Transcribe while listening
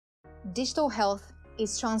Digital health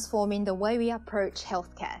is transforming the way we approach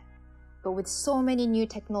healthcare, but with so many new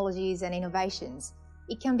technologies and innovations,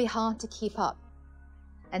 it can be hard to keep up.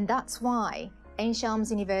 And that's why Ain Shams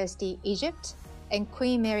University, Egypt, and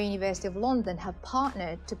Queen Mary University of London have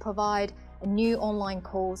partnered to provide a new online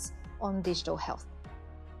course on digital health.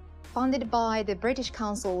 Funded by the British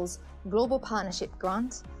Council's Global Partnership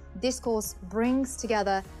Grant, this course brings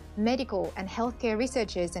together medical and healthcare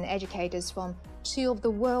researchers and educators from two of the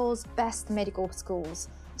world's best medical schools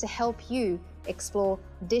to help you explore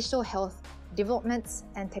digital health developments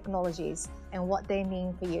and technologies and what they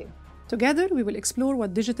mean for you. Together, we will explore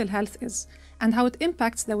what digital health is and how it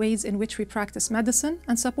impacts the ways in which we practice medicine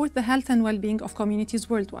and support the health and well-being of communities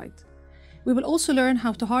worldwide. We will also learn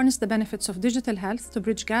how to harness the benefits of digital health to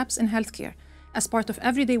bridge gaps in healthcare as part of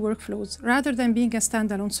everyday workflows rather than being a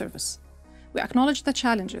standalone service. We acknowledge the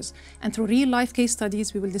challenges, and through real-life case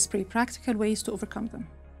studies, we will display practical ways to overcome them.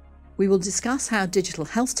 We will discuss how digital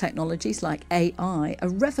health technologies like AI are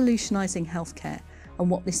revolutionising healthcare and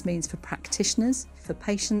what this means for practitioners, for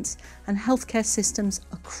patients, and healthcare systems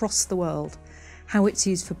across the world, how it's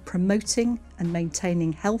used for promoting and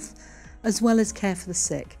maintaining health, as well as care for the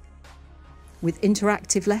sick. With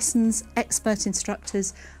interactive lessons, expert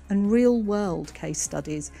instructors, and real-world case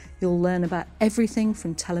studies, you'll learn about everything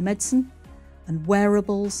from telemedicine and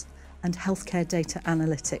wearables and healthcare data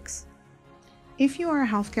analytics. If you are a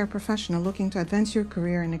healthcare professional looking to advance your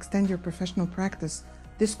career and extend your professional practice,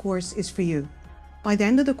 this course is for you. By the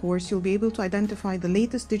end of the course, you'll be able to identify the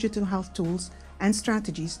latest digital health tools and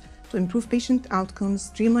strategies to improve patient outcomes,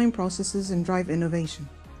 streamline processes, and drive innovation.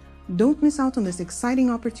 Don't miss out on this exciting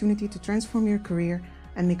opportunity to transform your career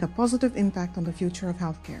and make a positive impact on the future of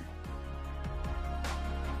healthcare.